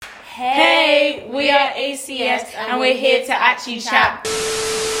Hey, we are ACS and we're here to actually chat.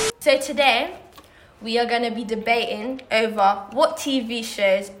 So today, we are going to be debating over what TV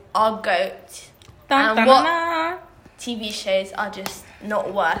shows are GOAT and what TV shows are just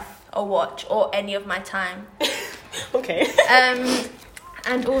not worth a watch or any of my time. Okay.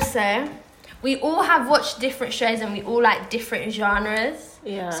 And also, we all have watched different shows and we all like different genres.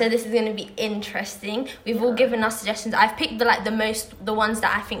 Yeah. So this is going to be interesting. We've all given us suggestions. I've picked the ones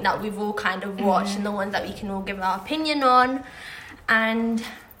that I think that we've all kind of watched and the ones that we can all give our opinion on. And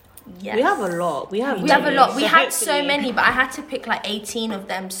yes. We have a lot. We have a lot. We had hopefully so many, but I had to pick like 18 of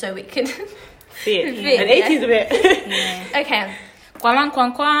them so it could fit. fit, And 18 is a bit. Okay.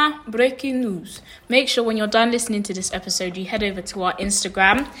 Breaking news. Make sure when you're done listening to this episode, you head over to our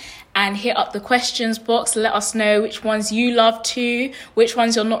Instagram and hit up the questions box. Let us know which ones you love too, which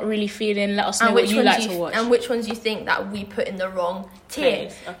ones you're not really feeling. Let us know what you like to watch. And which ones you think that we put in the wrong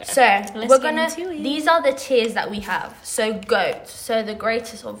tier. Okay. So, Let's get into it. these are the tiers that we have. So, GOAT. So, the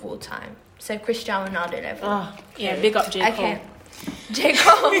greatest of all time. So, Cristiano Ronaldo level. Oh, Yeah, big up J. Cole. Okay. J.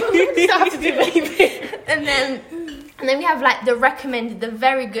 Cole. And then we have like the recommended, the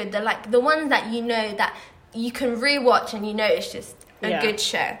very good, the ones that you know that you can rewatch and you know it's just a good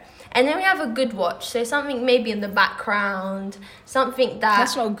show. And then we have a good watch, so something maybe in the background, something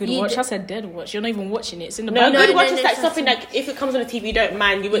That's not a good watch. That's a dead watch. You're not even watching it. It's in the No, background. good watch is like something like if it comes on the TV, you don't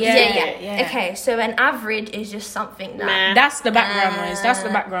mind. You would Yeah. Okay, so an average is just something that. That's the background noise. That's the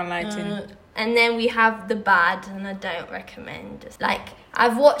background lighting. And then we have the bad, and I don't recommend. Like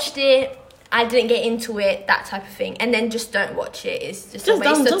I've watched it. I didn't get into it, that type of thing. And then just don't watch it. It's just a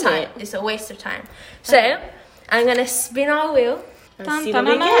waste of time. It's a waste of time. So, I'm going to spin our wheel. and see what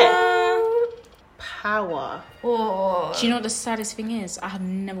we get. Power. Oh. Do you know what the saddest thing is? I have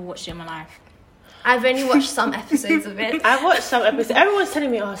never watched it in my life. I've only watched some episodes of it. I watched some episodes. Everyone's telling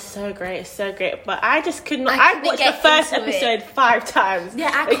me, oh, it's so great. But I just could not. I I couldn't watched the get first into episode 5 times.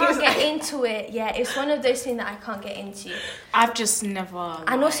 Yeah, I can't get into it. Yeah, it's one of those things that I can't get into. I've just never.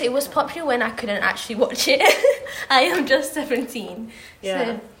 And also, it was popular when I couldn't actually watch it. I am just 17. Yeah.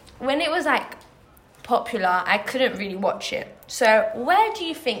 So, when it was like popular, I couldn't really watch it. So, where do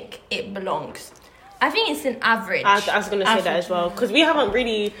you think it belongs? I think it's an average. I was going to say that as well. Because we haven't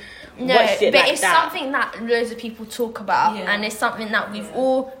really No, watched it but like it's that. something that loads of people talk about, Yeah. and it's something that we've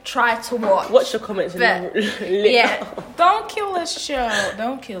all tried to watch. Watch the comments But, and yeah. Don't kill this show.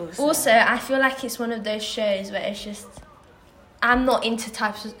 Don't kill this. Also, I feel like it's one of those shows where it's just I'm not into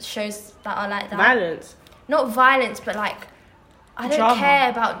types of shows that are like that. Violence. Not violence, but like I don't Drama. care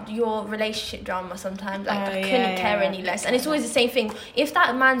about your relationship drama sometimes. Like I couldn't care any less. And it's always the same thing. If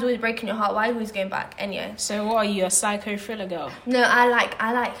that man's always breaking your heart, why are you always going back anyway? So what are you, a psycho thriller girl? No, I like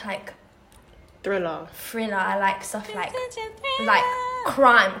Thriller. thriller. I like stuff like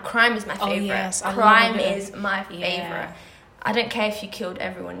crime. Crime is my favorite. Yes, I love crime it. is my favorite. Yeah. I don't care if you killed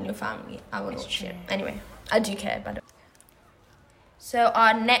everyone in your family. I will watch it. Anyway, I do care, but so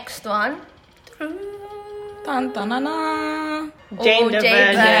our next one. Dun, dun, dun, dun. Jane the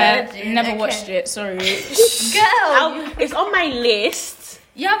Virgin. Virgin. Never Okay. watched it. Sorry. Girl, It's on my list.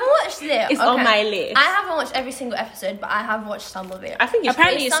 you haven't watched it. It's on my list. I haven't watched every single episode, but I have watched some of it. I think it's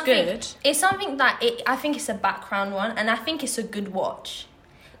Apparently it's something- good. It's something that I think it's a background one, and I think it's a good watch.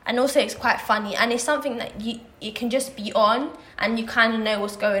 And also, it's quite funny, and it's something that you can just be on, and you kind of know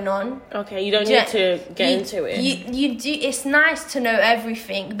what's going on. Okay, you don't need to get into it. You do. It's nice to know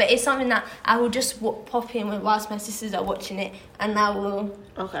everything, but it's something that I will just pop in whilst my sisters are watching it, and I will.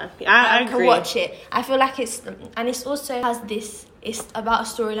 Okay, I can agree. watch it. I feel like it's also has this. It's about a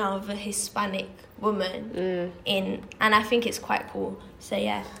storyline of a Hispanic woman and I think it's quite cool. So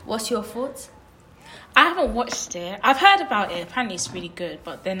yeah, what's your thoughts? I haven't watched it. I've heard about it. Apparently it's really good.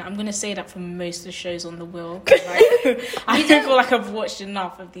 But then I'm going to say that for most of the shows on the wheel. 'Cause, like, I don't feel like I've watched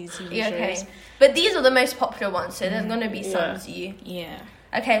enough of these TV shows. Okay, but these are the most popular ones, so there's gonna be some to you. Yeah.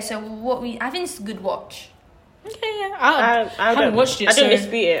 Okay, so I think it's a good watch. Okay, yeah. I haven't don't watched it, I don't so-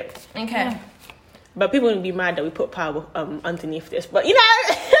 dispute it. Okay, But people will be mad that we put power underneath this. But you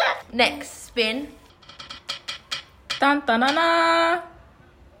know. next spin. Dun, dun, dun, dun.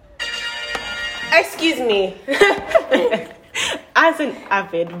 Excuse me. As an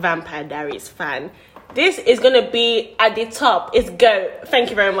avid Vampire Diaries fan, this is gonna be at the top. It's GOAT. Thank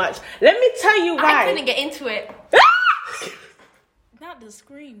you very much. Let me tell you why. I couldn't get into it. Not the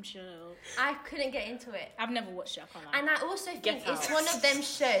Scream show. I couldn't get into it. I've never watched it. I can't lie. And I also think Get it's out. one of them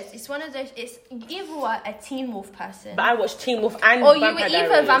shows. It's one of those. It's you either were a Teen Wolf person, But I watched Teen Wolf and or you Vampire were either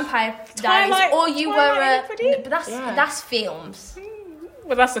Diaries. a Vampire Diaries, Twilight- or you Twilight were Liberty? But that's films.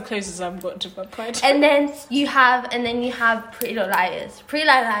 Well, that's the closest I've got to Vampire Diaries. And then you have Pretty Little Liars. Pretty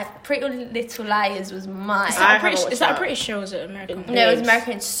Little Liars was mine. Is that a British show or is it American? No, it was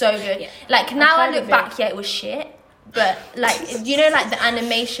American. It's so good. Yeah. Like, now I look back, it was shit. But, like, you know, like, the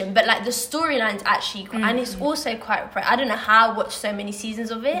animation, but, like, the storyline's actually... And it's also quite... I don't know how I watched so many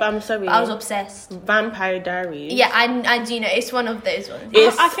seasons of it. But I'm sorry. But I was obsessed. Vampire Diaries. Yeah, I do know. It's one of those ones.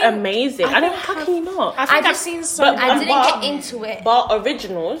 It's amazing. How can you not? I've seen some... I didn't get into it. But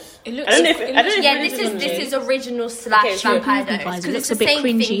originals... It looks... This is original / Vampire Diaries. Because it's the same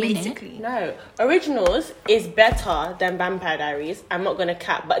thing, basically. No. Originals is better than Vampire Diaries. I'm not going to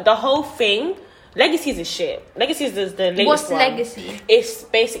cap. But the whole thing... Legacies is shit. Legacies is the latest What's one. Legacy? It's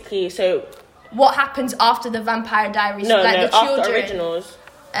basically what happens after the Vampire Diaries? No, like the children. After Originals.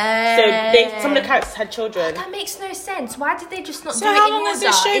 So some of the characters had children. That makes no sense. Why did they just not do how it in long order has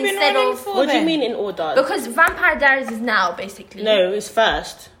this show been instead running of? for? What do you mean in order? Because Vampire Diaries is now basically. No, it's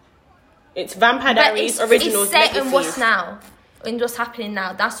first. It's Vampire Diaries, Originals, it's set Legacies. in what's now, in what's happening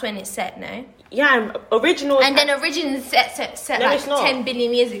now. That's when it's set, no? Yeah, Originals. And then Originals set no, like 10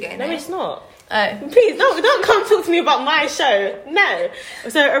 billion years ago. No, it's not. Oh. Please don't come talk to me about my show. No.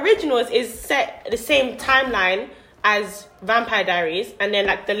 So Originals is set the same timeline as Vampire Diaries, and then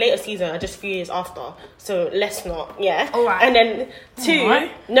like the later season are just a few years after. So let's not, yeah. All right. And then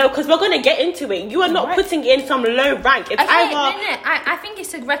 2, no, because we're gonna get into it. You are not putting it in some low rank. It's either. No. I think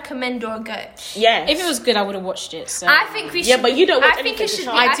it's a recommend or a go. Yeah. If it was good, I would have watched it. So. I think we should. Yeah, but you don't watch I think anything. it should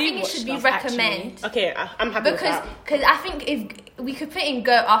be. I I think it should be recommend. Actually. Okay, I'm happy with that. Because I think if we could put in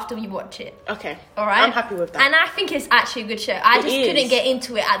go after we watch it. Okay. All right. I'm happy with that. And I think it's actually a good show. I just couldn't get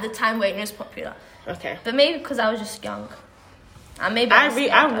into it at the time when it was popular. Okay. But maybe because I was just young. And maybe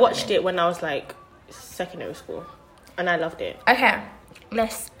I watched it when I was like secondary school, and I loved it. Okay,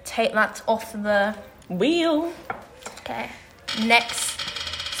 let's take that off the wheel. Okay, next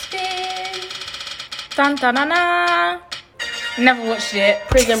spin. Dun, dun, dun, dun. Never watched it.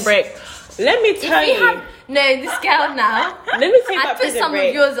 Prison Break. Let me tell you. No, this girl now. Let me tell you about Prison Break. I put some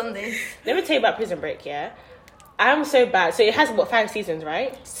of yours on this. Let me tell you about Prison Break. Yeah, I'm so bad. So it has 5 seasons,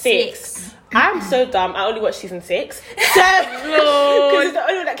 right? 6. I'm so dumb. I only watched season 6. So because it's the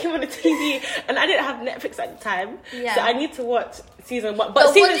only one that came on the TV, and I didn't have Netflix at the time. Yeah. So I need to watch season 1.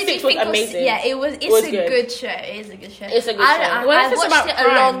 But season 6 was amazing. It's a good show. It is a good show. It's a good show. I watched it a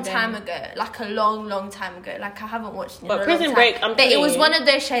long time ago. Like a long time ago. Like I haven't watched it in a long time. But Prison Break, but it was one of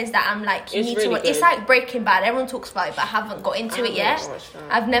those shows that I'm like, you need to watch. It's like Breaking Bad. Everyone talks about it, but I haven't got into it yet.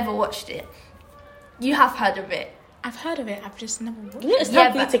 I've never watched it. You have heard of it. I've heard of it. I've just never watched it. It's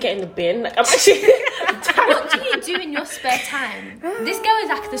time for you to get in the bin. Like, I'm actually. What do you do in your spare time? This girl is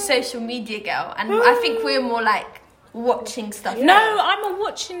like the social media girl, and I think we're more like watching stuff. No, I'm a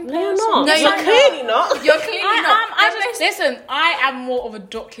watching person. No, you're not. No, you're clearly not. You're clearly not. Listen, I am more of a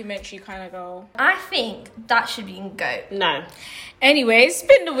documentary kind of girl. I think that should be in GOAT. No. Anyways,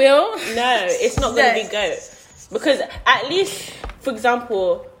 spin the wheel. No, it's not going to be GOAT. Because at least, for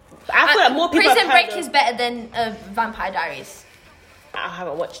example, I feel like more people Prison Break is better than Vampire Diaries. I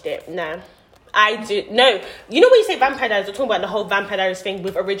haven't watched it. No. I do. No. You know when you say Vampire Diaries, we're talking about the whole Vampire Diaries thing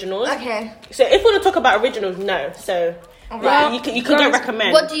with originals. Okay. So if we want to talk about originals, no. So right. You can get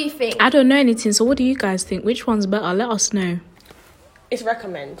recommend. What do you think? I don't know anything, so what do you guys think? Which one's better? Let us know. It's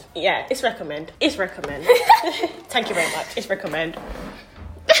recommend. Yeah, it's recommend. It's recommend. Thank you very much. It's recommend.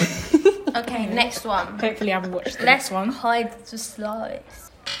 Okay, next one. Hopefully I've watched the next one. Hide the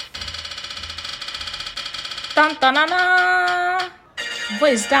slice. Dun, dun, dun, dun.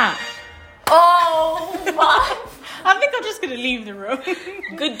 What is that? Oh my! I think I'm just gonna leave the room.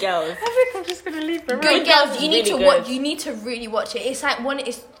 Good girls. I think I'm just gonna leave the room. Good girls, you need to watch. You need to really watch it. It's like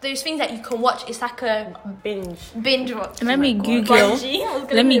it's those things that you can watch. It's like a binge watch. Let me Google.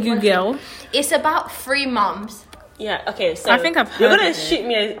 Let me Google. It's about 3 mums. Yeah. Okay. So I think I've heard. You're gonna shoot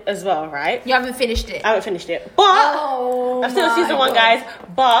me as well, right? You haven't finished it. I haven't finished it, but I'm still on season 1, guys.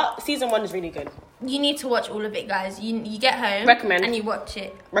 But season 1 is really good. You need to watch all of it, guys. You get home recommend and you watch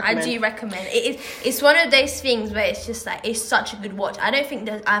it. Recommend. I do recommend it. It's one of those things where it's just like it's such a good watch. I don't think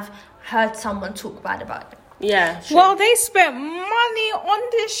that I've heard someone talk bad about it. Yeah. Sure. Well, they spent money on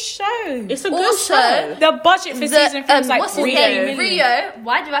this show. It's a good show. The budget for season 3 was like what's his name? Rio.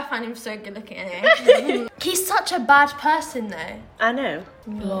 Why do I find him so good looking anyway? He's such a bad person though. I know.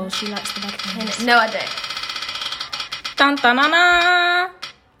 Well, she likes the bad person. No, I don't. Dun, dun, dun, dun.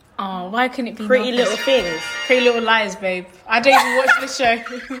 Oh, why couldn't it be Pretty Little Things? Pretty Little Liars, babe. I don't even watch the show.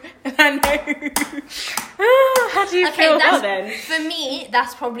 I know. How do you feel about then? For me,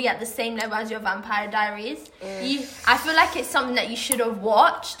 that's probably at the same level as your Vampire Diaries. I feel like it's something that you should have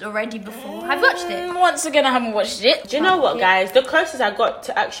watched already before. Have you watched it? Once again, I haven't watched it. Do you know what, guys? The closest I got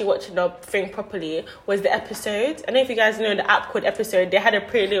to actually watching the thing properly was the episode. I don't know if you guys know the app called Episode. They had a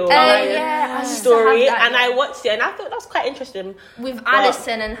Pretty Little Liars story, and I watched it, and I thought that was quite interesting. With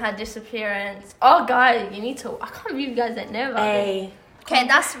Alison and her disappearance. Oh, guys, you need to. I can't believe you guys don't know about it. Okay,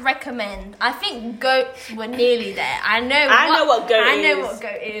 that's recommend. I think goats were nearly there. I know what goat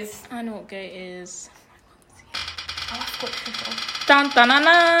is. I know what goat is. Oh, dun dun dun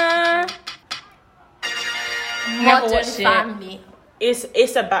dun. Modern Family.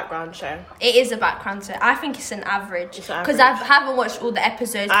 It's a background show. It is a background show. I think it's an average because I haven't watched all the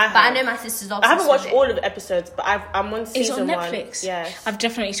episodes, but I know my sister's obsessed. I haven't watched all of the episodes, but I'm on season 1. It's on Netflix. Yeah, I've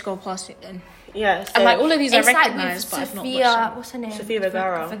definitely scrolled past it then. Yeah, so and like all of these I like recognise, but I've not watched them. What's her name? Sofia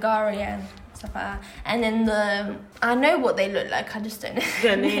Vergara. Vergara, yeah. Stuff like that. And then I know what they look like, I just don't know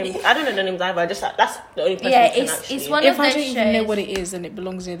their names. I don't know their names either. That's the only person it's one if of I those don't shows. even know what it is, then it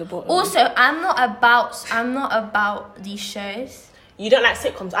belongs near the bottom. Also, I'm not about these shows. You don't like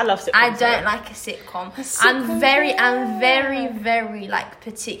sitcoms? I love sitcoms. I don't like a sitcom. I'm very, very like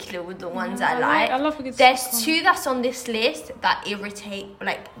particular with the ones I like. I love a good There's sitcom. 2 that's on this list that irritate,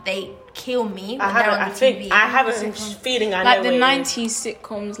 like they kill me when they're on the TV. I have a feeling I like know the 90s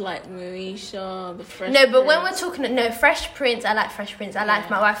sitcoms like Moesha, The Fresh No, but Prince. when we're talking, Fresh Prince, I like Fresh Prince. I like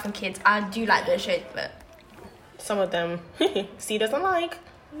My Wife and Kids. I do like those shows, but some of them C doesn't like.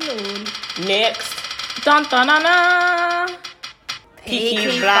 Next. Dun dun dun dun.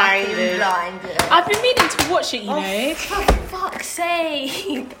 Peaky Blinders. I've been meaning to watch it, you know. For fuck's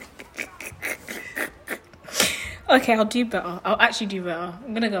sake. Okay, I'll do better. I'll actually do better.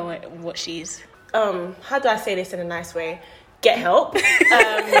 I'm gonna go and watch these. How do I say this in a nice way? Get help.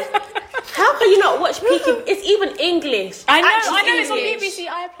 How can you not watch Peaky? It's even English. I know. It's on BBC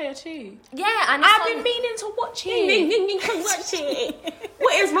iPlayer too. Yeah, and I've been meaning to watch it. You can watch it.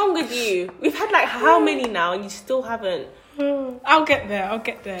 What is wrong with you? We've had like how many now, and you still haven't. I'll get there.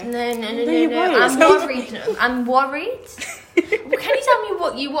 No. you won't. I'm worried. Can you tell me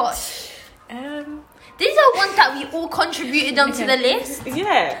what you watched? These are ones that we all contributed onto the list.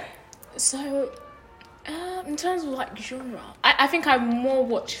 Yeah. So, in terms of like genre, I think I more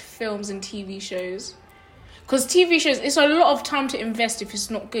watch films and TV shows. Because TV shows, it's a lot of time to invest if it's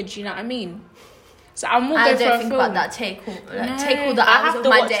not good. You know what I mean? So I'm more go for a film. I don't think about that. Take all the hours of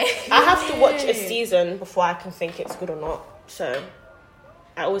my day. I have to watch a season before I can think it's good or not. So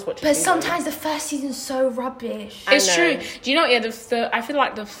I always watch. But sometimes the first season's so rubbish. It's true. Do you know? Yeah, I feel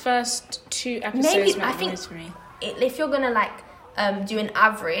like the first 2 episodes. Maybe I think if you're gonna like do an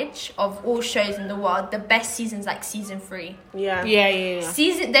average of all shows in the world, the best season's like season 3. Yeah. There's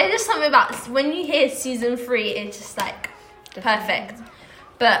just something about when you hear season 3, it's just like perfect.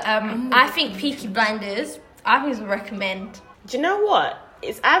 But I think Peaky Blinders, I think it's a recommend. Do you know what?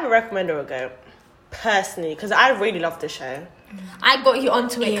 It's either recommend or a go. Personally, because I really love the show. I got you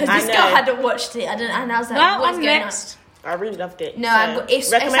onto it because this girl hadn't watched it. And I was like, what's going on? I really loved it. No,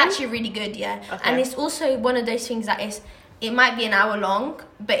 it's actually really good, yeah. Okay. And it's also one of those things that it might be an hour long,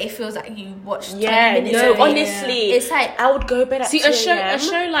 but it feels like you watched 20 minutes of it. Honestly, it's like I would go bed at 2 a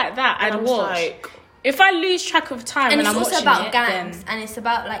show like that I'd watch. Like, if I lose track of time and I'm watching it, it's also about gangs, and it's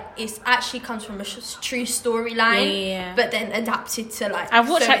about like it actually comes from a true storyline, but then adapted to like. I've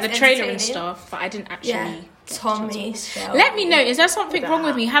watched like the trailer and stuff, but I didn't actually. Yeah. Tommy. Let me know. Is there something wrong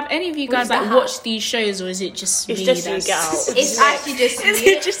with me? Have any of you guys like watched these shows, or is it just me? It's just you, get out. It's actually just me. Is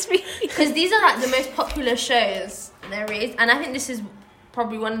it just me? Because these are like the most popular shows there is, and I think this is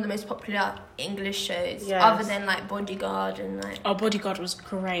probably one of the most popular English shows, other than like Bodyguard and like. Oh, Bodyguard was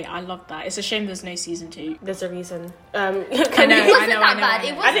great. I love that. It's a shame there's no season 2. There's a reason. I know. It wasn't that bad.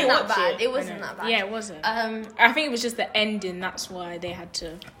 It wasn't that bad. Yeah, it wasn't. I think it was just the ending. That's why they had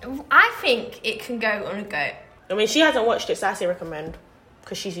to. I think it can go on a go. I mean, she hasn't watched it, so I say recommend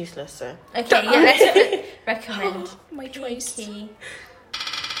because she's useless. So okay, yeah, let's recommend. My choice. Key.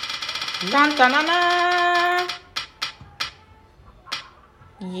 Dun, dun, dun, dun.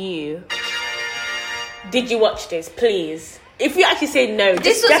 Did you watch this, please? If you actually say no,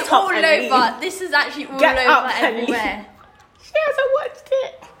 this was all over. This is actually all over everywhere. She hasn't watched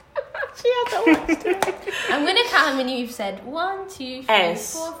it. I'm gonna count how many you've said. 1, 2, 3,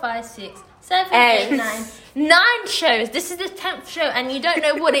 4, 5, 6, 7, 8, 9. 9 shows. This is the 10th show, and you don't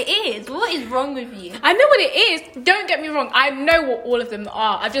know what it is. What is wrong with you? I know what it is. Don't get me wrong. I know what all of them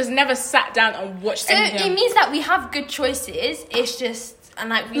are. I've just never sat down and watched any of them. So it means that we have good choices. It's just and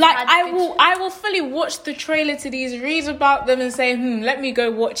like I will fully watch the trailer to these, read about them, and say, let me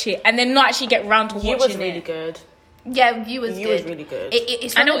go watch it, and then not actually get round to watching it. You was really good. Yeah, you was really good.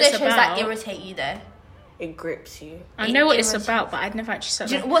 It's one of those shows that irritate you though. It grips you. I know what it's about, but I'd never actually said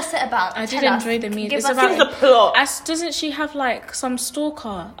that. What's it about? I did enjoy the meeting. It's about the plot. Doesn't she have like some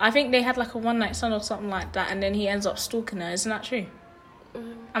stalker? I think they had like a one night stand or something like that, and then he ends up stalking her. Isn't that true?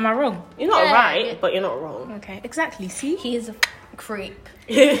 Am I wrong? You're not right, but you're not wrong. Okay, exactly. See, he is a creep.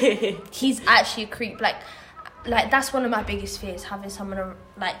 He's actually a creep. Like that's one of my biggest fears, having someone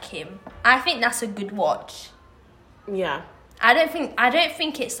like him. I think that's a good watch. Yeah. I don't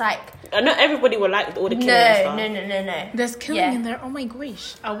think it's like. Not everybody will like all the killing stuff. No. There's killing in there. Oh my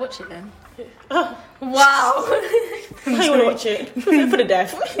gosh, I'll watch it then. Wow. How you want to watch it? For the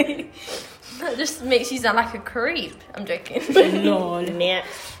death. That just makes you sound like a creep. I'm joking. Lol.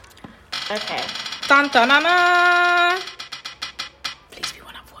 Next. Okay. Dun dun dun dun. Please be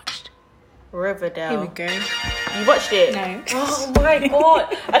one I've watched. Riverdale. Here we go. You watched it? No. Oh my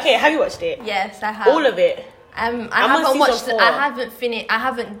god. Okay, have you watched it? Yes, I have. All of it? I haven't watched it. I haven't finished. I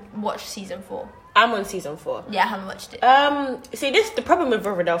haven't watched season 4. I'm on season 4. Yeah, I haven't watched it. See, this the problem with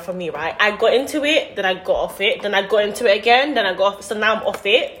Riverdale for me, right? I got into it, then I got off it, then I got into it again, then I got off. So now I'm off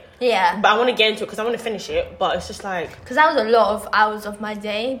it. Yeah. But I want to get into it because I want to finish it. But it's just like, because that was a lot of hours of my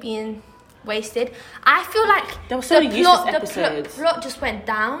day being wasted. I feel like there were so many useless episodes. The plot just went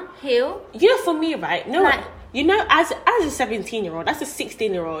downhill. You know, for me, right? No. You know, as a 17-year-old, as a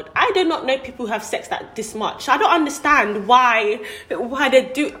 16-year-old, I do not know people who have sex this much. I don't understand why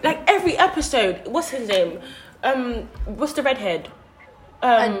they do, like, every episode. What's his name? What's the redhead?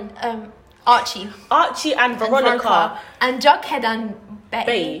 Archie and Veronica. And Jughead and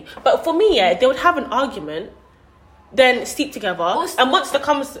Betty. But for me, they would have an argument, then sleep together, and once they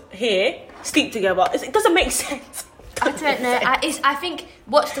comes here, sleep together. It doesn't make sense. I don't know. I think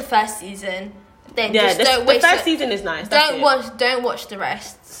watch the first season. Then the first season is nice. Don't watch the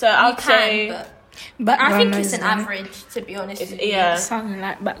rest. So I'll say, but I think it's an average, to be honest with you. Yeah, something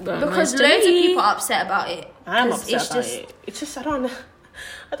like background. Because loads of people are upset about it. I'm upset about it. It's just I don't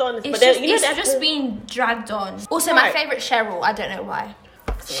understand. It's just being dragged on. Also, my favourite Cheryl. I don't know why.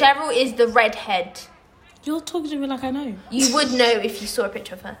 Cheryl is the redhead. You're talking to me like I know. You would know if you saw a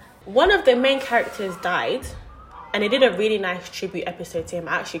picture of her. One of the main characters died, and they did a really nice tribute episode to him.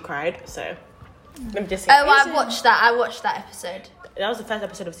 I actually cried. So. Let me just say. I watched that episode. That was the first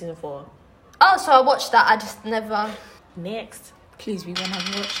episode of season 4. Oh, so I watched that. I just never. Next. Please be one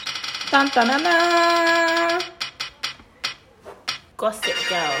I've watched. Dun dun dun dun. Gossip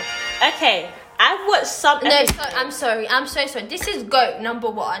Girl. Okay, I've watched some. No, I'm sorry. I'm so sorry. This is GOAT number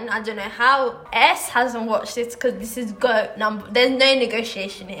 1. I don't know how S hasn't watched this because this is GOAT number. There's no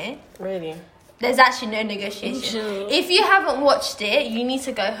negotiation here. Really. There's actually no negotiation. If you haven't watched it, you need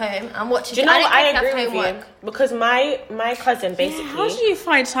to go home and watch it. Do you know what? I agree with you. Because my cousin basically... How do you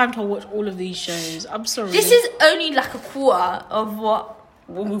find time to watch all of these shows? I'm sorry. This is only like a quarter of what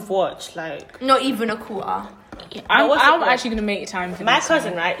we've watched. Like, not even a quarter. Yeah, I'm actually going to make time for my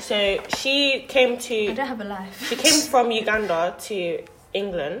cousin, right? So she came to... I don't have a life. She came from Uganda to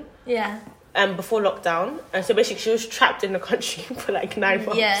England. Yeah. Before lockdown, and so basically she was trapped in the country for like 9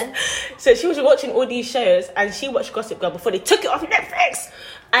 months. Yeah. So she was watching all these shows, and she watched Gossip Girl before they took it off Netflix.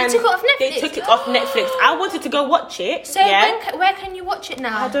 And they took it off Netflix. They took it off Netflix. I wanted to go watch it. So where can you watch it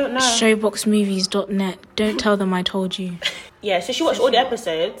now? I don't know. Showboxmovies.net. Don't tell them I told you. Yeah. So she watched all the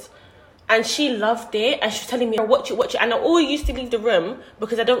episodes, and she loved it. And she was telling me, watch it. And I always used to leave the room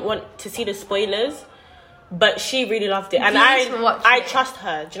because I don't want to see the spoilers. But she really loved it, and I trust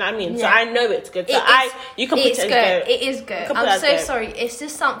her. Do you know what I mean? Yeah. So I know it's good. So you can put it as good. It is good. I'm so sorry. It's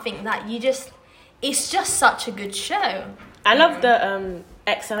just something that it's just such a good show. I love the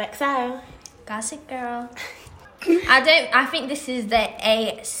XOXO Gossip Girl. I think this is the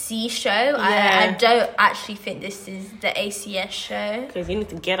AC show. Yeah. I don't actually think this is the ACS show. Because you need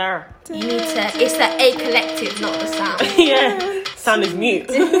to get her. You need to. It's the A collective, not the sound. Yeah. Sound is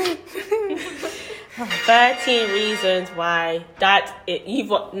mute. 13 reasons why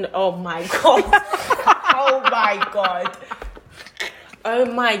oh my god. Oh my god. Oh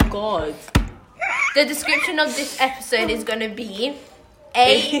my god. The description of this episode is going to be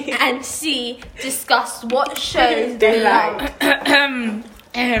A and C discuss what shows they like.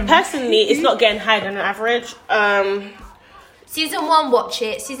 Personally, it's not getting higher than an average. Season 1, watch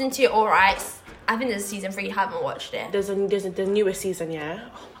it. Season 2, alright. I think there's season 3, haven't watched it. There's the newest season, yeah.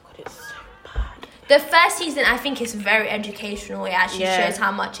 Oh my god, it's so bad. The first season, I think, is very educational. It actually shows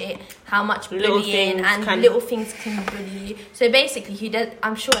how much bullying and little things can bully you. So basically,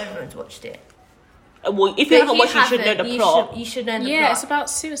 I'm sure everyone's watched it. Well, if you haven't watched, you should know the plot. You should know the plot. Yeah, it's about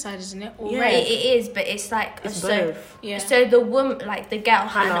suicide, isn't it? Yeah, it is, but it's like it's both. Yeah. So the woman, like the girl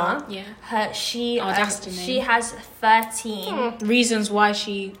Hannah, she has 13 reasons why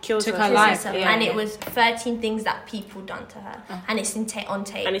she took her life, and it was 13 things that people done to her, and it's on tape,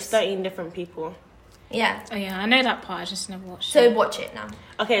 and it's 13 different people. Yeah. Oh yeah, I know that part. I just never watched it. So watch it now.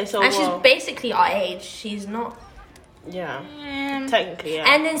 Okay, so and she's basically our age. She's not. Yeah. Technically,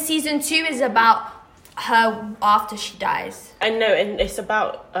 yeah. And then season 2 is about her after she dies. I know, and it's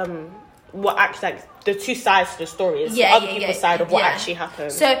about what actually, like, the two sides to the story is other people's side of what actually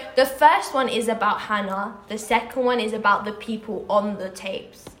happened. So the first one is about Hannah. The second one is about the people on the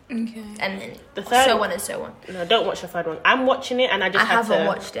tapes. Okay. And then the third, so on and so on. No, don't watch the third one. I'm watching it, and I haven't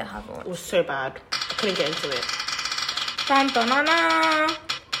watched it. It was so bad. I couldn't get into it.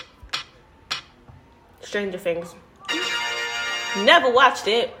 Stranger Things. Never watched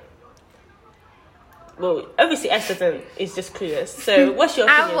it. Well, obviously Esther is just clueless. So what's your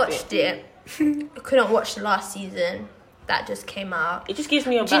opinion? I watched it. I couldn't watch the last season that just came out. It just gives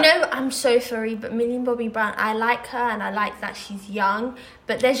me a Do you know, I'm so sorry, but Millie Bobby Brown, I like her and I like that she's young,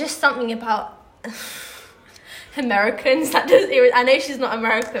 but there's just something about Americans that does I know she's not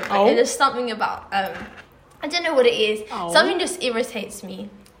American, but there's just something about I don't know what it is. Something just irritates me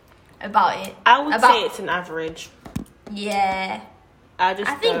about it. I would say it's an average. Yeah. I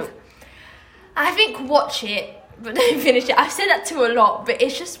think watch it, but don't finish it. I've said that to a lot, but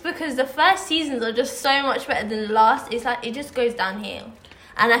it's just because the first seasons are just so much better than the last. It's like it just goes downhill.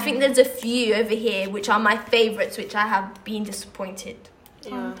 And I think there's a few over here which are my favourites, which I have been disappointed.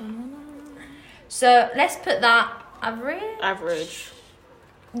 Yeah. So let's put that average.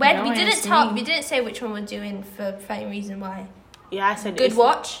 When we didn't say which one we're doing for 13 Reasons Why. Yeah, I said good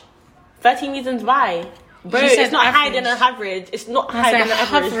watch. 13 Reasons Why. Bro, it's not higher than an average. It's not higher than an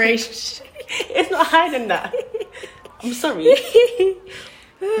average. It's not higher than that. I'm sorry.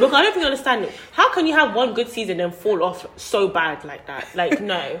 Look, I don't think you understand it. How can you have one good season and fall off so bad like that? Like,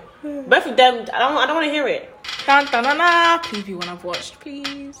 no. Both of them, I don't want to hear it. Please be one I've watched.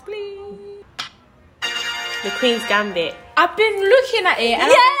 Please. The Queen's Gambit. I've been looking at it.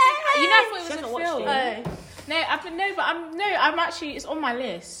 And you know, I thought it was a film. I'm actually, it's on my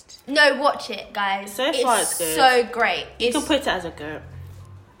list. No, watch it, guys. So far, it's good. So great. You can put it as a goat.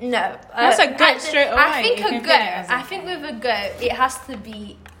 No, that's a goat straight away. I think a goat. I think with a goat, it has to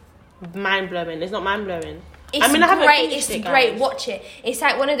be mind blowing. It's not mind blowing. It's great. Watch it. It's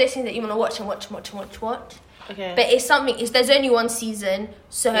like one of those things that you want to watch and watch. Okay. But it's something. There's only one season,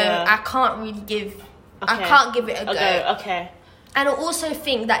 so I can't really give. Okay. I can't give it a go. Okay. And I also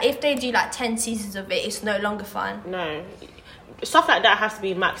think that if they do like 10 seasons of it, it's no longer fun. No, stuff like that has to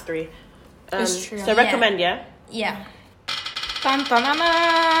be max 3. It's true. So recommend, yeah.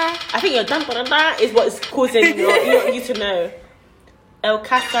 I think your dun-dun-dun-dun is what is causing you to know. El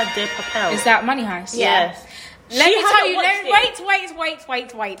Casa de Papel. Is that Money Heist? Yes. Let me tell you.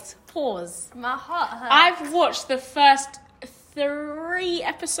 Wait. Pause. My heart hurts. I've watched the first 3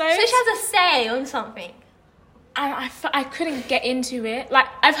 episodes. So she has a say on something. And I couldn't get into it. Like,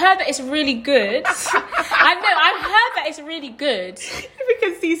 I've heard that it's really good. I've heard that it's really good. We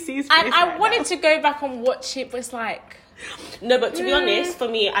can see C's face. And I wanted to go back and watch it, but it's like... No, but to be honest, for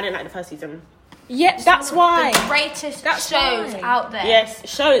me, I didn't like the first season. Yeah, that's why. The greatest shows out there. Yes,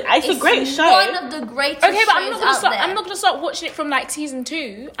 shows. It's a great show. One of the greatest shows out there. I'm not gonna start watching it from like season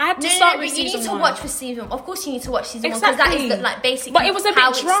 2. I had to start with season 1. You need to watch for season. Of course, you need to watch season 1 because that is basically. But it was a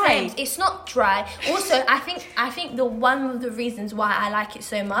bit dry. It's not dry. Also, I think the one of the reasons why I like it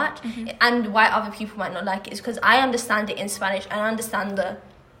so much and why other people might not like it is because I understand it in Spanish and I understand the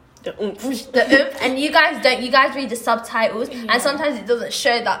oomph, and you guys don't. You guys read the subtitles, and sometimes it doesn't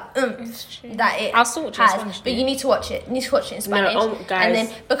show that oomph that it has. But you need to watch it. You need to watch it in Spanish. No, guys. And then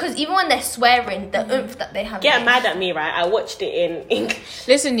because even when they're swearing, the oomph that they have. Get mad at me, right? I watched it in English.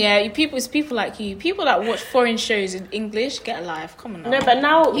 Listen, it's people like you, people that watch foreign shows in English. Get alive, come on now. No, but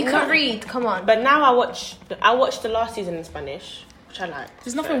now you can read. Come on. But now I watched the last season in Spanish, which I like.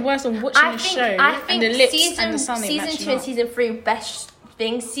 There's nothing worse than watching a show and the lips and the sound. Season 2 and season 3 best.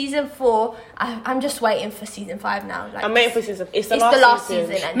 Season 4, I'm just waiting for season 5 now. Like, I'm waiting for season. It's the last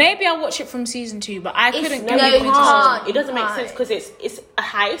season. Maybe I'll watch it from season 2, but I couldn't. It doesn't make sense because it's a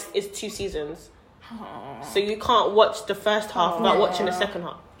heist. It's 2 seasons, so you can't watch the first half without watching the second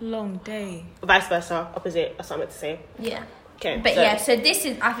half. Long day. Vice versa, opposite. That's what I meant to say. Yeah. Okay. But so this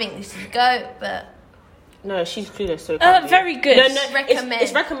is. I think this is GOAT, but. No, she's clueless. So very good. No, recommend.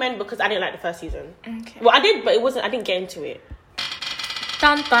 It's recommend because I didn't like the first season. Okay. Well, I did, but it wasn't. I didn't get into it.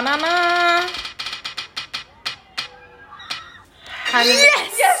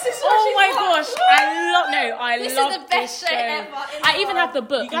 Yes. Oh my gosh, I This love is the best this show ever. I even have the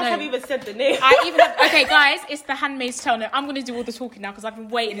book. You guys haven't even said the name. Okay, guys, it's The Handmaid's Tale. No, I'm gonna do all the talking now because I've been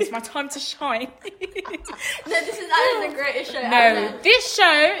waiting. It's my time to shine. No, this is actually the greatest show No, ever. this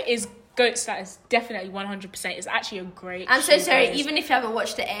show is goat status. Definitely 100%. It's actually a great. I'm so show, sorry, guys. even if you haven't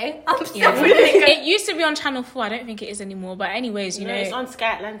watched it, I'm still Yeah. really good. It used to be on Channel 4. I don't think it is anymore. But anyways, you know, it's on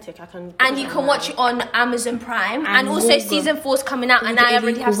Sky Atlantic. And you can watch it on Amazon Prime. And also Google. season 4's coming out, and I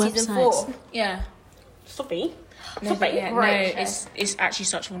already have season 4. Yeah. Stop it. No, but yeah, Great no, it's actually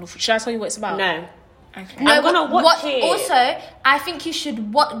such a wonderful. Should I tell you what it's about? No. Okay. No, I'm gonna watch it. Also, I think you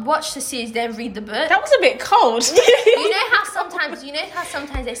should watch the series, then read the book. That was a bit cold. You know how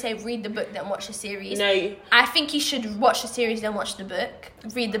sometimes they say read the book, then watch the series. No. I think you should watch the series, then watch the book.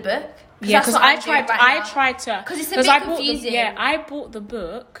 Read the book. Yeah, because I tried to. Because it's a bit confusing. I bought the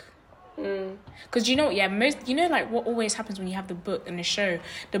book. Because you know what? Yeah, like what always happens when you have the book and the show.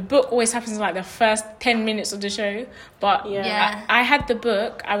 The book always happens in like the first 10 minutes of the show. But Yeah. I had the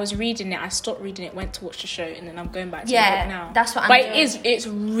book. I was reading it. I stopped reading it. Went to watch the show, and then I'm going back to the book now. That's what I'm But doing. it's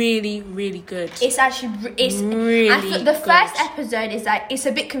really really good. It's actually really I feel the good. first episode is like it's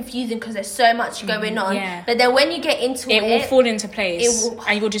a bit confusing because there's so much going on. Yeah. But then when you get into It will fall into place, it will-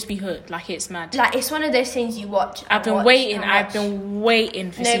 and you'll just be hooked. Like it's mad. like it's one of those things you watch. I've been waiting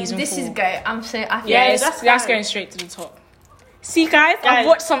for No, season 4. this is go. I feel Yeah, like that's going straight to the top. See, guys, I've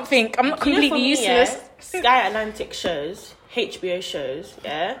watched something. I'm not completely useless. Sky Atlantic shows, HBO shows,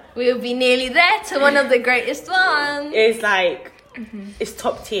 yeah, we'll be nearly there to one of the greatest ones. it's like it's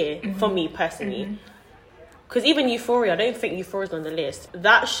top tier for me personally. Because even Euphoria, I don't think Euphoria's on the list.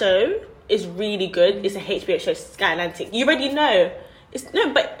 That show is really good. It's a HBO show, Sky Atlantic. You already know.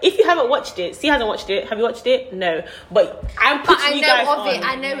 But if you haven't watched it, C hasn't watched it. Have you watched it? No. But I'm putting you guys on.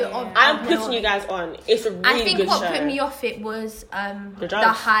 I know it of it. I'm putting you guys on. It's a really I think good what show. put me off it was the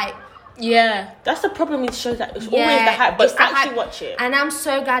drugs. hype. Yeah. That's the problem with shows that it's always the hype. But it's the actually hype. watch it. And I'm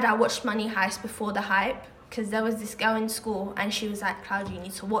so glad I watched Money Heist before the hype. Because there was this girl in school and she was like, Claudia, you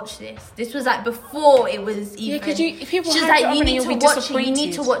need to watch this. This was like before it was even. Yeah, because people She's hype like, it up you and need you'll to be watch it, disappointed. you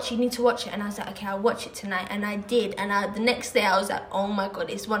need to watch it. And I was like, okay, I'll watch it tonight. And I did. And the next day I was like, oh my God,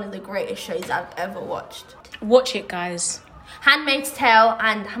 it's one of the greatest shows I've ever watched. Watch it, guys. Handmaid's Tale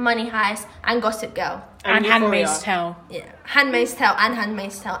and Money Heist and Gossip Girl. And Euphoria. Handmaid's Tale. Yeah. Handmaid's Tale and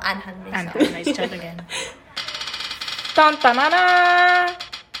Handmaid's Tale and Handmaid's And Tale. Handmaid's Tale again. Dun, dun, dun, dun.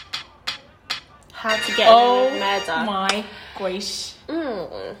 How to Get Oh Away with Murder. my gosh.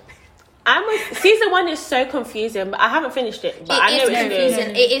 Season 1 is so confusing, but I haven't finished it. But I know it's confusing.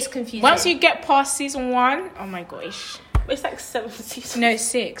 good. It is confusing. Once you get past season 1, oh my gosh. It's like 7 seasons. No, it's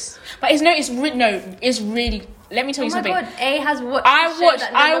 6. But it's really. Let me tell Oh you my something. God, A has watched.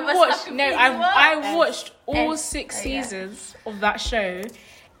 I watched all 6 seasons of that show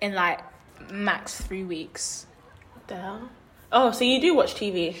in like max 3 weeks. What the hell? Oh, so you do watch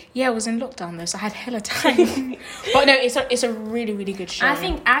TV? Yeah, I was in lockdown though, so I had hella time. But no, it's a really really good show. I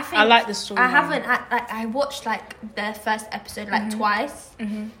think I like the story. I watched like the first episode like twice.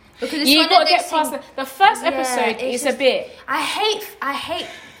 Mm-hmm. Because it's You one gotta of get those past the first episode. it's It's just- a bit. I hate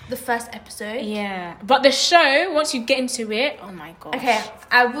the first episode. Yeah, but the show once you get into it, oh my gosh. Okay,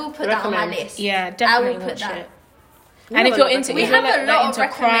 I will put that on my Recommend. list. Yeah, definitely I will watch put that. it. And if you're into, We if you're have a lot of into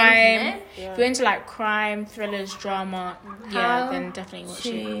crime, recommends, if you're into like crime, thrillers, drama, yeah, How then definitely watch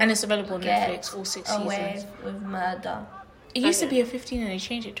to it. And it's available on Get Netflix, all 6 Away seasons. with Murder. It used to be a 15 and they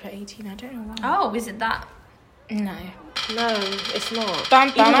changed it to 18. I don't know why. Oh, is it that? No. No, it's not. Dun,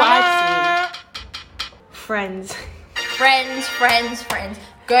 Even dun, what I've dun. seen. Friends. Friends.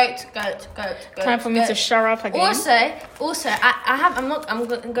 Goat. Time for me to shut up again. Also,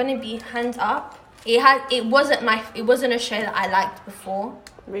 I'm gonna be hands up. It wasn't a show that I liked before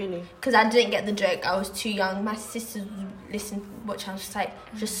Really? because I didn't get the joke. I was too young. My sisters listened, which I was just like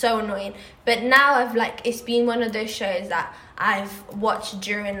just so annoying. But now it's been one of those shows that I've watched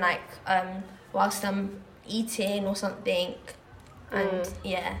during whilst I'm eating or something, and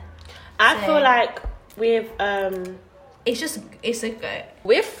yeah. I So- feel like with It's a go.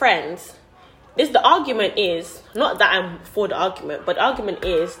 with Friends, the argument is not that I'm for the argument, but the argument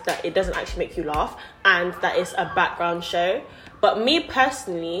is that it doesn't actually make you laugh and that it's a background show. But me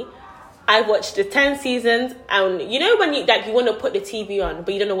personally, I watched the 10 seasons, and you know when you want to put the TV on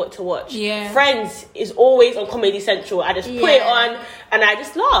but you don't know what to watch. Yeah. Friends is always on Comedy Central. I just put it on and I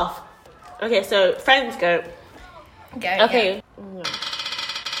just laugh. Okay, so Friends go. Okay. Yeah.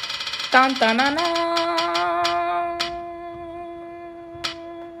 Dun, dun, dun, dun.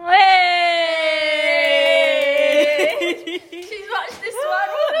 Hey! She's watched this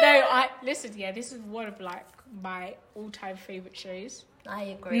one. No, listen. Yeah, this is one of like my all-time favorite shows. I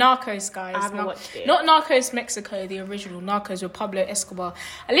agree. Narcos, guys. I haven't watched it. Not Narcos Mexico, the original Narcos with Pablo Escobar.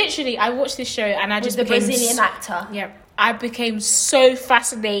 I watched this show and I just the became Brazilian actor. Yeah, I became so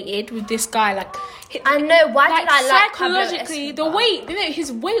fascinated with this guy. Like, I know. Why did I like Pablo psychologically Escobar?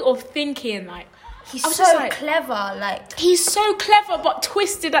 his way of thinking, like. He's so clever, like... He's so clever, but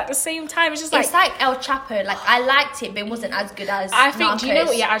twisted at the same time. It's just like... It's like El Chapo. Like, I liked it, but it wasn't as good as I think, Narcos. do you know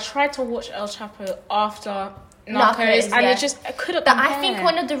what? Yeah, I tried to watch El Chapo after Narcos, and I couldn't compare. I think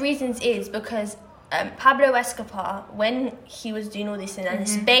one of the reasons is because Pablo Escobar, when he was doing all this, and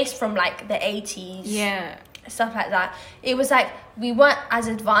it's based from, like, the 80s... Yeah. Stuff like that. It was like, we weren't as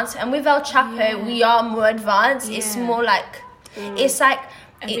advanced. And with El Chapo, we are more advanced. Yeah. It's more like... It's like...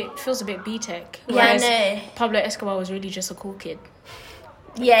 It feels a bit B-Tech. Yeah, I know. Pablo Escobar was really just a cool kid.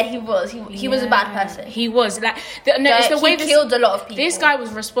 Yeah, he was. He was a bad person. He was. Like, it's the way he killed a lot of people. This guy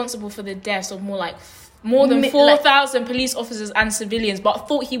was responsible for the deaths of more than 4,000 police officers and civilians, but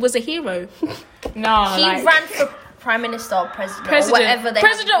thought he was a hero. No, he ran for prime minister or president or whatever.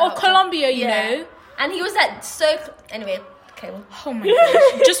 President of Colombia, you know. And he was like anyway. Okay. Oh my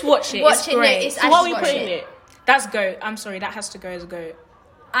gosh, just watch it. It's great. So what are we putting it? That's GOAT. I'm sorry, that has to go as GOAT.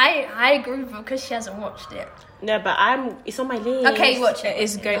 I agree with her because she hasn't watched it. No, but it's on my list. Okay, watch it.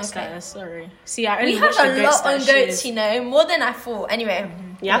 It's GOAT status. Sorry. See, I only we have a lot on GOATs, you know, more than I thought. Anyway.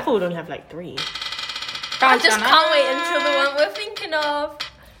 Yeah, I thought we'd only have like 3. I just can't wait until the one we're thinking of.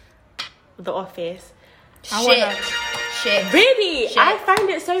 The Office. Shit. Really? Shit. I find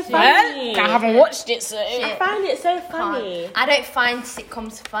it so funny. I haven't watched it, so I find it so funny. I don't find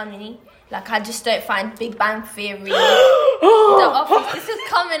sitcoms funny. Like, I just don't find Big Bang Theory, The Office. This is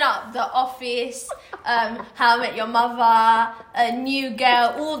coming up. The Office, How I Met Your Mother, A New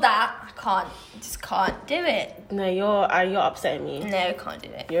Girl, all that. I just can't do it. No, you're upsetting me. No, I can't do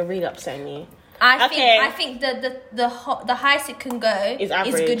it. You're really upsetting me. I think the highest it can go is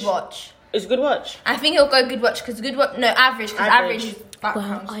Good Watch. It's Good Watch. I think it'll go Good Watch because average. Because average is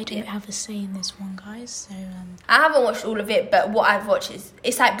background. Well, I don't have a say in this one, guys. So I haven't watched all of it, but what I've watched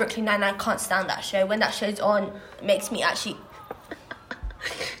it's like Brooklyn Nine-Nine. I can't stand that show. When that show's on, it makes me actually.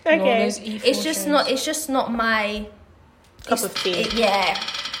 Okay. It's just not my cup of tea. Yeah.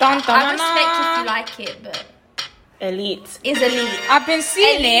 Dun, dun, I respect if you like it, but. Elite. Is Elite. I've been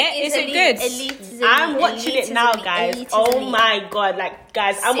seeing it. Is it good? Elite is Elite. I'm watching it now, guys. Oh my god, like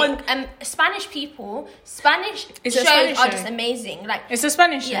guys, I'm on. Spanish people. Spanish shows are just amazing. Like it's a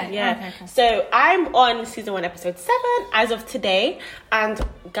Spanish show. Yeah. Okay, cool. So I'm on season 1, episode 7 as of today, and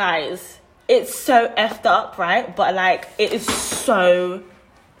guys, it's so effed up, right? But like, it is so.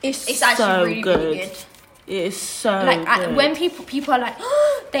 It's actually really good. Really good. It is so like good. When people are like,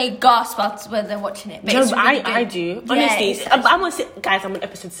 they gasp when they're watching it. But no, it's really good. I do honestly. I'm on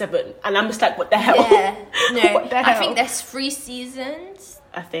episode 7, and I'm just like, what the hell? Yeah, no. What the hell? I think there's 3 seasons.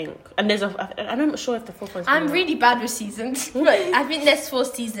 I think, and I'm not sure if the 4th one's. I'm really bad with seasons, but I think there's 4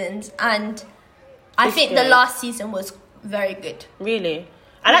 seasons, and I think good. the last season was very good. Really,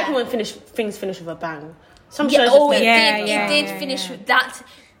 I like when things finish with a bang. Some Yeah, shows. It did finish with that.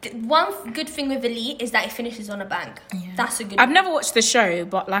 One good thing with Elite is that it finishes on a bang. Yeah. That's a good. I've never watched the show,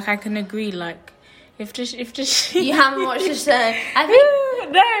 but like I can agree. Like if just you haven't watched the show, I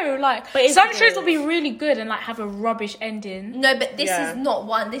think no. Like but some shows will be really good and like have a rubbish ending. No, but this is not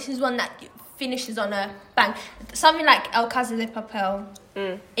one. This is one that finishes on a bang. Something like El Casa de Papel.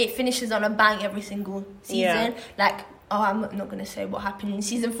 It finishes on a bang every single season. Yeah. Like. Oh, I'm not going to say what happened in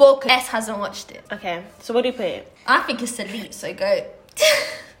season 4 because S hasn't watched it. Okay, so what do you put it? I think it's Elite, so go.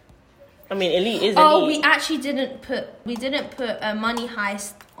 I mean, Elite is Elite. Oh, we actually didn't put Money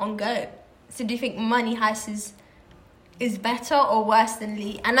Heist on Go. So do you think Money Heist is better or worse than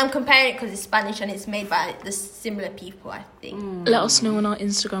Elite? And I'm comparing it because it's Spanish and it's made by the similar people, I think. Let us know on our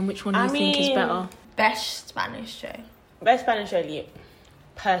Instagram which one you think is better. Best Spanish show. Best Spanish show, Elite.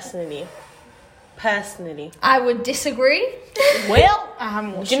 Personally, I would disagree. Well, I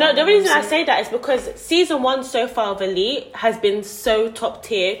haven't watched. Do you know the reason I say that is because season 1 so far of Elite has been so top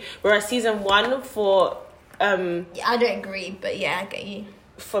tier, whereas season 1 for Yeah, I don't agree, but yeah, I get you.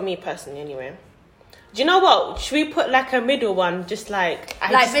 For me personally, anyway. Do you know what? Should we put like a middle one, just like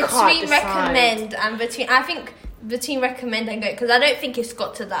between recommend and between? I think between recommend and go because I don't think it's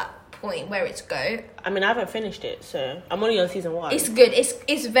got to that point where it's go. I mean, I haven't finished it, so I'm only on season 1. It's good.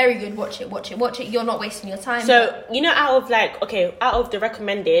 It's very good. Watch it. You're not wasting your time. So you know, out of the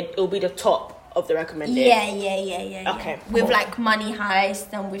recommended, it'll be the top of the recommended. Yeah. Okay. With like Money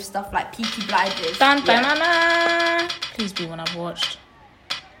Heist and with stuff like Peaky Blinders. Dun, dun, dun, dun. Please be one I've watched.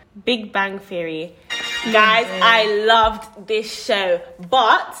 Big Bang Theory. Guys, I loved this show,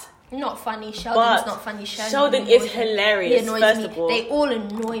 but Not funny. Sheldon's not funny. Sheldon is hilarious. First of all, they all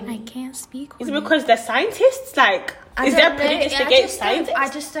annoy me. I can't speak. Is it because they're scientists? Like, is there a prejudice against scientists? I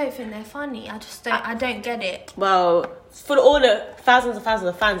just don't think they're funny. I don't get it. Well, for all the thousands and thousands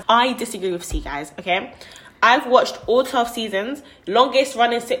of fans, I disagree with C, guys. Okay, I've watched all 12 seasons, longest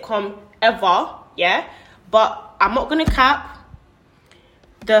running sitcom ever. Yeah, but I'm not gonna cap.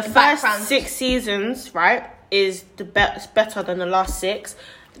 The first 6 seasons, right, is the better than the last 6.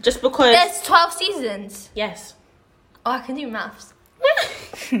 Just because there's 12 seasons. Yes. Oh, I can do maths.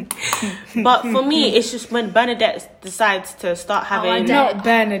 But for me, it's just when Bernadette decides to start having... Not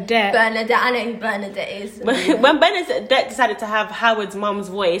Bernadette. Bernadette, I know who Bernadette is. When Bernadette decided to have Howard's mum's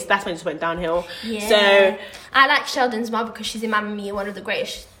voice, that's when it just went downhill. Yeah. So I like Sheldon's mum because she's in Mamma Mia, one of the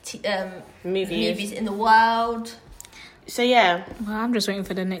greatest movies in the world. So yeah. Well, I'm just waiting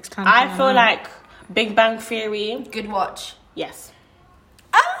for the next time. I feel like Big Bang Theory. Good watch. Yes.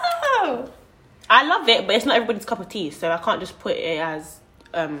 Oh! I love it, but it's not everybody's cup of tea, so I can't just put it as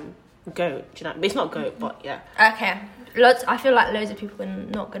goat. Do you know? It's not goat, but yeah. Okay. I feel like loads of people are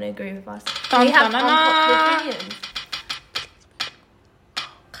not going to agree with us. Dun, We have dun, dun, dun. unpopular opinions.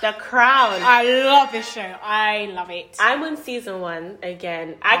 The Crown. I love this show. I love it. I'm on season 1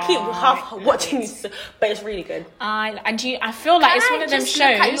 again. I keep half watching this, but it's really good. I feel like it's one of them Look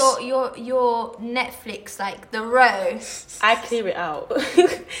shows. at your Netflix, like the row. I clear it out.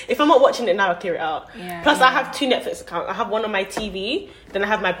 If I'm not watching it now, I clear it out. Yeah, Plus, I have 2 Netflix accounts. I have one on my TV, then I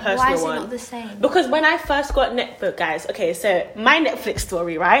have my personal one. Why is it not the same? Because when I first got Netflix, guys, okay, so my Netflix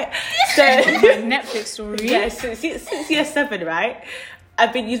story, right? So Netflix story. yeah, since year 7, right?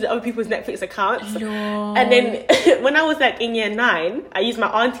 I've been using other people's Netflix accounts. No. And then when I was like in year 9, I used my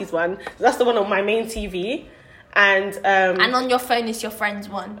auntie's one. So that's the one on my main TV. And on your phone is your friend's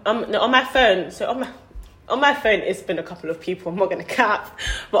one. no, on my phone. So on my phone, it's been a couple of people. I'm not gonna cap,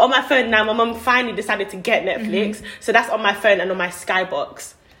 but on my phone now, my mum finally decided to get Netflix. So that's on my phone and on my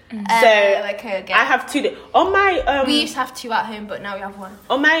Skybox. So okay. I have 2. On my we used to have 2 at home, but now we have 1.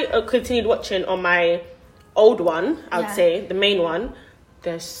 on my continued watching on my old one, I would Yeah. say the main one.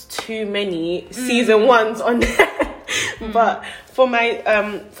 There's too many season 1s on there. But for my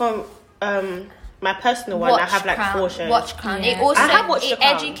my personal one, I have like Crown. 4 shows. Watch Crown. Yeah. It also I have watched The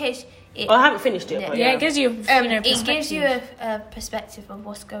Crown. educates. Oh, I haven't finished it, but Yeah, it gives you, It perspective. gives you a perspective of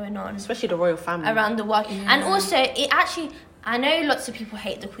what's going on especially the royal family. around the world, and also it actually. I know lots of people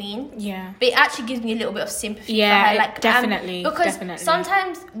hate the Queen. Yeah. But it actually gives me a little bit of sympathy Yeah, for her. it Like, definitely, because definitely.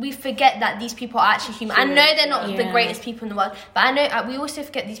 sometimes we forget that these people are actually human. I know they're not the Yeah. greatest people in the world, but I know we also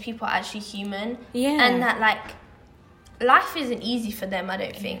forget these people are actually human. Yeah. And that, like, life isn't easy for them, I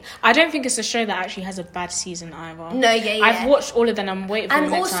don't think. I don't think it's a show that actually has a bad season either. No, yeah. I've watched all of them. I'm waiting for And the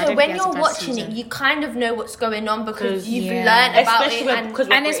next one. I also, don't when think it has you're a bad watching season. it, you kind of know what's going on because you've Yeah. learned about Especially it. because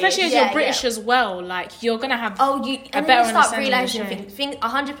we're And especially as British. you're British as well, like you're gonna have And better then you start understanding realizing of the show. things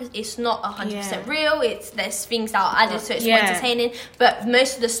 100%. It's not 100% Yeah. real. There's things that are added, so it's more Yeah. entertaining. But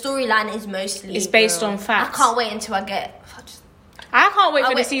most of the storyline is mostly It's based on I facts. can't wait until I get. I can't wait I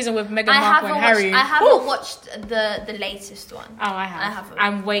for the wait- season with Meghan I Markle and Harry. haven't watched the latest one. Oh, I have. I haven't.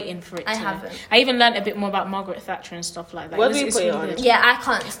 I'm waiting for it. I to. haven't. I even learned a bit more about Margaret Thatcher and stuff like that. What do It's- you it's put it really on? good. Yeah, I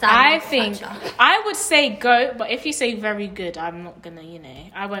can't stand. I Margaret think Thatcher. I would say go, but if you say very good, I'm not gonna.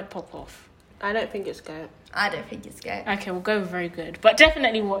 I won't pop off. I don't think it's good. I don't think it's good. Okay, we'll go with very good, but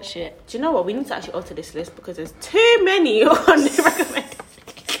definitely watch it. Do you know what? We need to actually alter this list because there's too many on the recommended.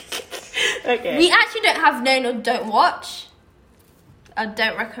 Okay. We actually don't have known or don't watch. I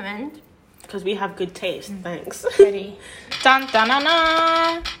don't recommend. Because we have good taste. Thanks. Ready? Dun dun dun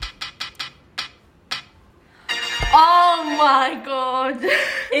dun. Oh my god.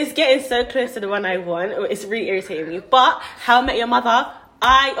 It's getting so close to the one I want. It's really irritating me. But How I Met Your Mother,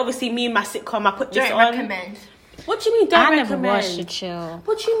 me and my sitcom, I put this Don't on. recommend. What do you mean don't I recommend? never watched it. Chill.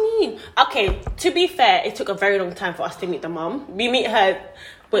 What do you mean? Okay, to be fair, it took a very long time for us to meet the mum. We meet her,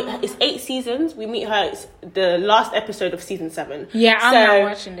 but it's 8 seasons. We meet her, it's the last episode of season 7. Yeah, I'm not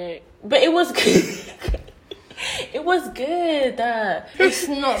watching it. But it was good. It was good. It's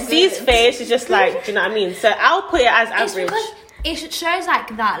not good. C's face is just like, do you know what I mean? So I'll put it as It's average. because it shows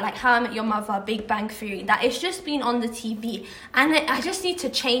like that, like How I Met Your Mother, Big Bang Theory, that it's just been on the TV, and I just need to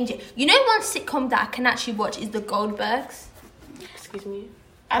change it. You know, one sitcom that I can actually watch is The Goldbergs. Excuse me.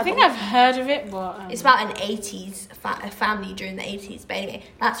 I think I've heard of it, but It's about an 80s a family during the 80s, but anyway,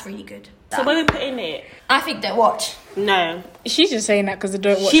 that's really good. So when we put in it, I think don't watch. no, she's just saying that because I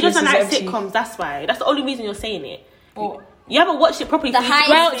don't watch. she doesn't This like Is Empty. sitcoms. That's why. That's the only reason you're saying it. Or You haven't watched it properly. The so you High-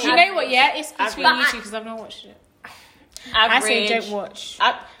 Well, Average. do you know what? Yeah, it's between Average. you two because I've not watched it. I say Average. don't watch.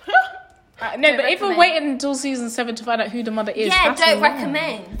 No, but if we're waiting until season 7 to find out who the mother is, don't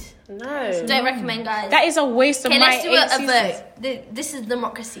recommend. No. Don't recommend, guys. That is a waste of my 8 seasons. Let's do a vote. This is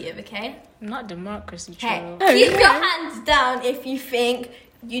democracy, okay? Not democracy, child. child. Keep your hands down if you think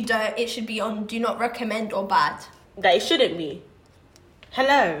it should be on do not recommend or bad. That it shouldn't be.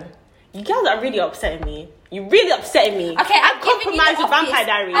 Hello. You guys are really upsetting me. You're really upsetting me. Okay, I compromise with Vampire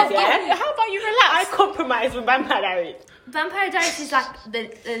Diaries, yeah? How about you relax? I compromise with Vampire Diaries. Vampire Diaries is like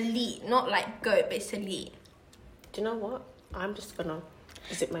the elite, not like GOAT, but it's elite. Do you know what? I'm just gonna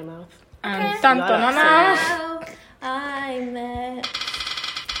zip my mouth. Okay. I'm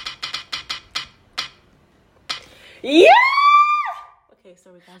Yeah! Okay,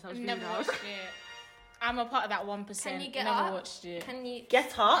 sorry guys, I was really Never loud. watched it. I'm a part of that 1%. Can you get Never up? watched it. Can you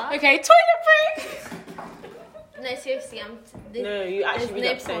Get up? Okay, toilet break! No, seriously, No, you actually there's really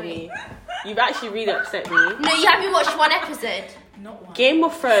no upset point. me. You've actually really upset me. No, you haven't watched one episode. Not one. Game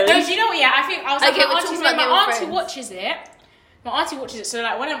of Thrones. No, do you know what? Yeah, I think I was Okay, like, we're talking about Game of my auntie Thrones. watches it. My auntie watches it, so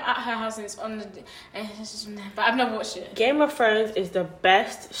like when I'm at her house and it's on the, but I've never watched it. Game of Thrones is the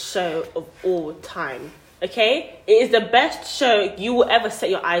best show of all time. Okay, it is the best show you will ever set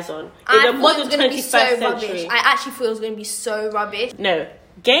your eyes on. It's a modern 21st century. Rubbish. I actually thought it was going to be so rubbish. No,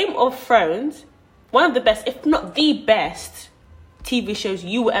 Game of Thrones, one of the best, if not the best, TV shows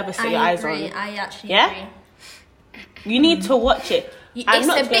you will ever set your eyes on. I actually Yeah? You need to watch it. It's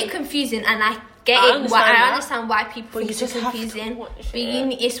a bit confusing, and I get I it. understand I that. understand why people But think you it's just have to confusing. watch But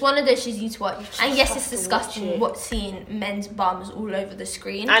it. it's one of those shows you need to watch. And yes, it's have to disgusting watch it. seeing men's bums all over the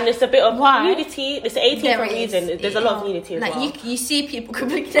screen. And it's a bit of Why? nudity. It's 18 There for a is. reason. There's a lot of nudity as like well. you see people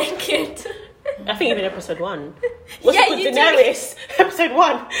completely naked. I think even episode 1. What's Yeah, it called? you do. Daenerys, episode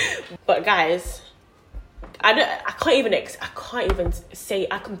 1. But guys, I can't even say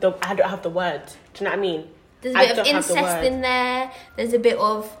I don't have the words. Do you know what I mean? There's a I bit of don't have the incest word. in there. There's a bit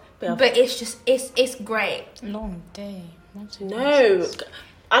of, but it's just it's great. Long day. No,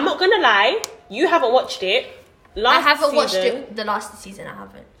 I'm not gonna lie. You haven't watched it. I haven't watched it the last season. I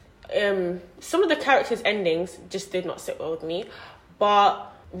haven't. Some of the characters' endings just did not sit well with me,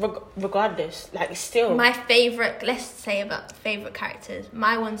 but regardless, like still My favorite. Let's say about favorite characters.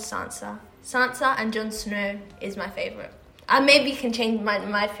 My one's Sansa. Sansa and Jon Snow is my favorite. I maybe can change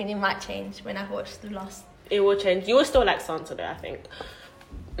my opinion. Might change when I watch the last. it will change. You will still like Sansa though, I think.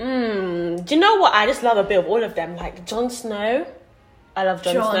 Do you know what? I just love a bit of all of them. Like Jon Snow. I love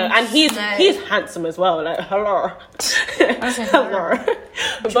Jon Snow. And he's handsome as well. Like, hello. Hello.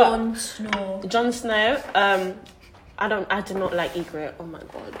 Jon Snow. Jon Snow, I did not like Ygritte. Oh my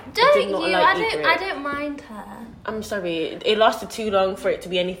god. Don't not you? like I Ygritte. don't mind her. I'm sorry. It lasted too long for it to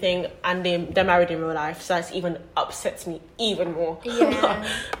be anything, and they're married in real life, so that's even upsets me even more.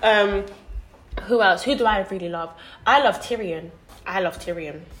 Yeah. Who else? Who do I really love? I love Tyrion. I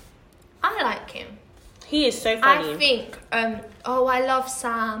like him. He is so funny. I think. I love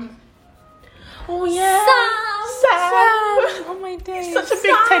Sam. Oh yeah. Sam. Oh my days. He's such a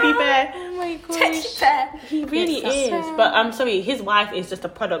big teddy bear. Oh my gosh. Teddy bear. He really is. But I'm sorry, his wife is just a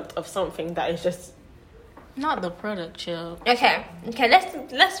product of something that is just. Not the product, chill. Okay.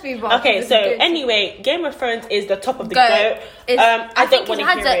 Let's move on. Okay, so anyway, Game of Thrones is the top of the Goat. goat. I don't want to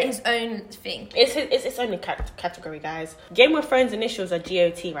hear it. His own thing. It's its own category, guys. Game of Thrones initials are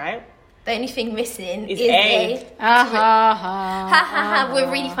GOT, right? The only thing missing Is is A. A. Ha.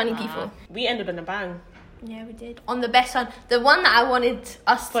 We're really funny people. We ended on a bang. Yeah, we did. On the best one. The one that I wanted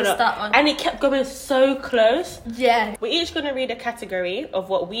us to start on. And it kept going so close. Yeah. We're each going to read a category of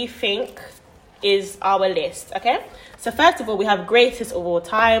what we think is our list, okay? So first of all, we have greatest of all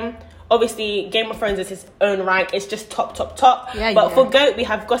time. Obviously, Game of Thrones is its own rank. It's just top. But for GOAT, we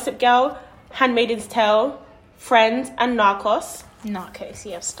have Gossip Girl, Handmaid's Tale, Friends, and Narcos. Narcos,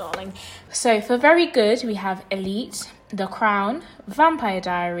 yes, darling. So for very good, we have Elite, The Crown, Vampire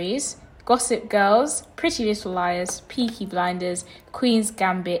Diaries, Gossip Girls, Pretty Little Liars, Peaky Blinders, Queen's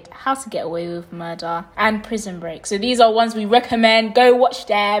Gambit, How to Get Away with Murder, and Prison Break. So these are ones we recommend. Go watch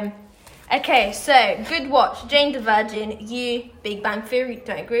them. Okay, so good watch. Jane the Virgin, You, Big Bang Theory,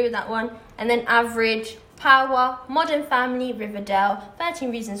 don't agree with that one. And then Average, Power, Modern Family, Riverdale, 13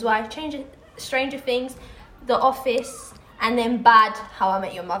 Reasons Why, Stranger Things, The Office, and then Bad, How I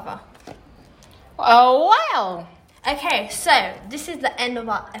Met Your Mother. Oh, wow. Okay, so this is the end of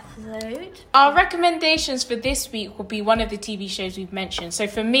our episode. Our recommendations for this week will be one of the TV shows we've mentioned. So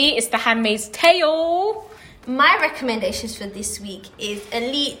for me, it's The Handmaid's Tale. My recommendations for this week is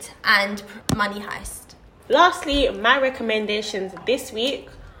Elite and Money Heist. Lastly, my recommendations this week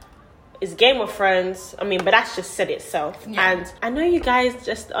is Game of Thrones. But that's just said itself. Yeah. And I know you guys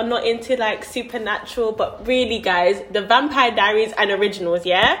just are not into like supernatural, but really guys, the Vampire Diaries and originals,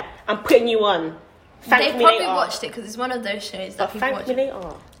 yeah? I'm putting you on. They probably watched it because it's one of those shows that people watch. Thank me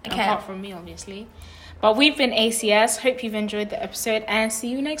later. Okay. Apart from me, obviously. But we've been ACS. Hope you've enjoyed the episode and see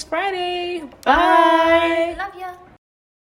you next Friday. Bye. Love ya.